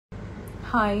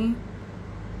Hi.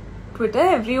 Twitter,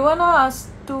 everyone are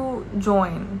asked to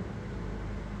join.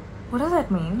 What does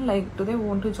that mean? Like, do they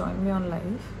want to join me on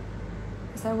live?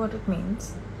 Is that what it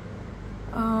means?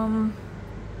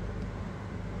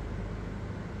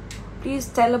 Please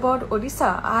tell about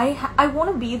Odisha. I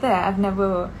want to be there. I've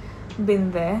never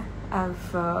been there.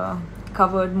 I've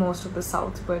covered most of the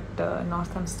south, but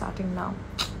north I'm starting now.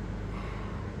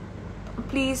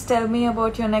 Please tell me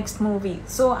about your next movie.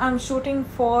 So I'm shooting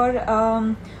for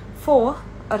 4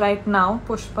 right now.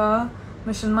 Pushpa,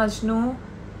 Mission Majnu,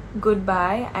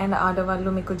 Goodbye, and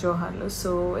Adavallu Miku Joharlu.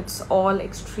 So it's all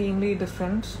extremely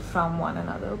different from one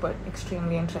another, but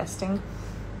extremely interesting.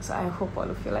 So I hope all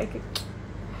of you like it.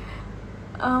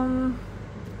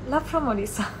 Love from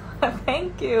Odisha.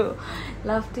 Thank you.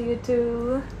 Love to you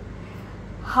too.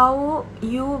 How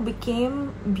you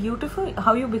became beautiful?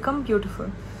 How you become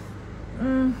beautiful?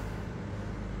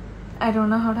 I don't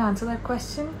know how to answer that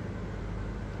question.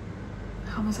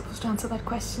 How am I supposed to answer that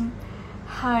question?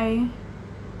 Hi.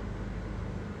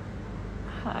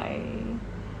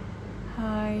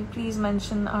 Please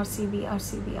mention RCB.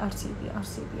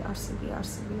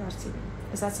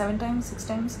 Is that 7 times? 6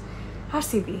 times?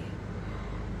 RCB.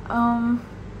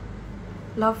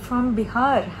 Love from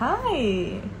Bihar.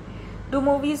 Hi. Do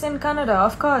movies in Kannada?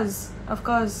 Of course.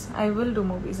 I will do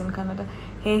movies in Kannada.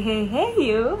 Hey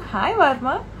you. Hi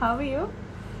Varma. How are you?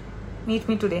 Meet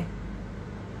me today.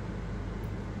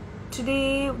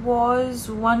 Today was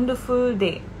wonderful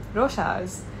day.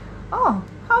 Roshas. Oh,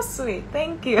 how sweet.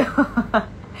 Thank you.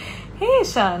 Hey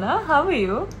Shana. How are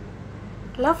you?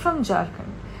 Love from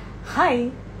Jharkhand.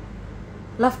 Hi.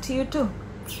 Love to you too.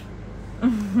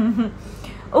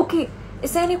 Okay.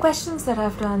 Is there any questions that I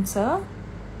have to answer?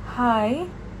 Hi.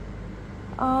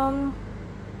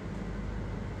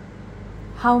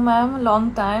 How ma'am?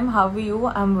 Long time. How are you?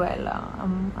 I'm well.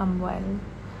 I'm well.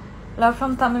 Love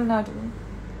from Tamil Nadu.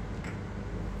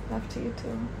 Love to you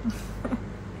too.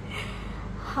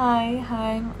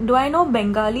 Hi. Do I know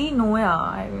Bengali? No,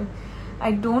 yeah.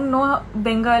 I don't know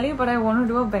Bengali, but I want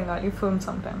to do a Bengali film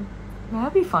sometime.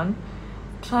 That'd be fun.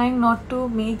 Trying not to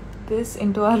make this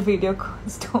into our video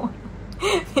calls. Don't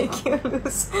make you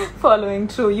lose following.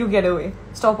 True, you get away.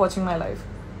 Stop watching my live.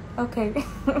 Okay.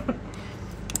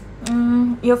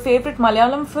 Your favorite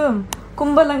Malayalam film?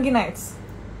 Kumbalangi Nights.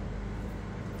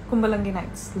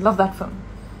 Love that film.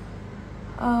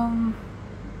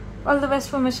 All the best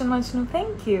for Mission Majnu.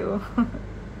 Thank you.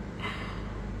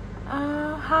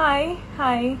 Hi.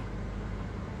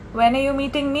 When are you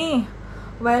meeting me?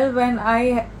 Well, when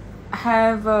I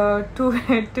have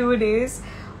 2 days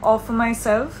off for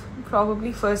myself.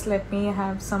 Probably first let me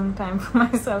have some time for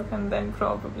myself and then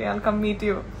probably I'll come meet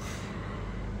you.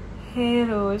 Hey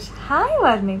Rosh. Hi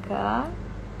Varnika.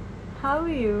 How are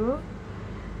you?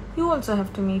 You also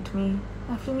have to meet me.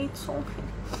 I have to meet so many.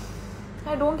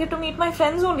 I don't get to meet my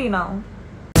friends only now.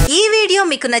 ఈ video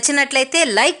మీకు నచ్చినట్లయితే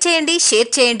like చేయండి, share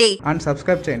చేయండి and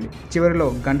subscribe చేయండి. చివరిలో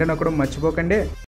గంట నొక్కడం మర్చిపోకండి.